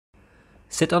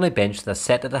Sit on a bench that's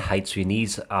set at a height so your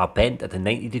knees are bent at a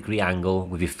 90-degree angle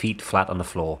with your feet flat on the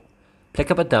floor.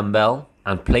 Pick up a dumbbell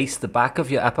and place the back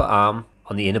of your upper arm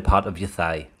on the inner part of your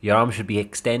thigh. Your arm should be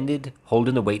extended,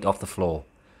 holding the weight off the floor.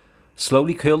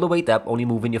 Slowly curl the weight up, only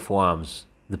moving your forearms.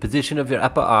 The position of your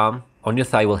upper arm on your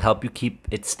thigh will help you keep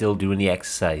it still during the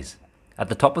exercise. At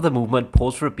the top of the movement,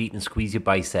 pause for a beat and squeeze your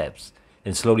biceps.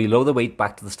 Then slowly lower the weight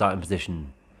back to the starting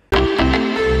position.